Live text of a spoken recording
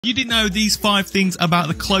You didn't know these 5 things about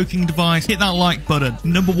the cloaking device? Hit that like button.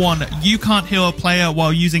 Number 1, you can't heal a player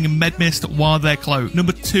while using a med mist while they're cloaked.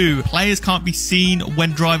 Number 2, players can't be seen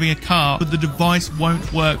when driving a car, but the device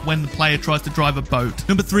won't work when the player tries to drive a boat.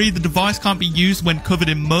 Number 3, the device can't be used when covered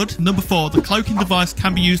in mud. Number 4, the cloaking device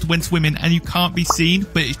can be used when swimming and you can't be seen,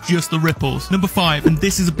 but it's just the ripples. Number 5, and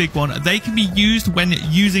this is a big one, they can be used when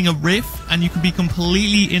using a rift and you can be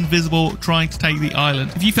completely invisible trying to take the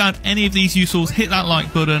island. If you found any of these useful, hit that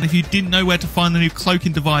like button. If you didn't know where to find the new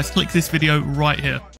cloaking device, click this video right here.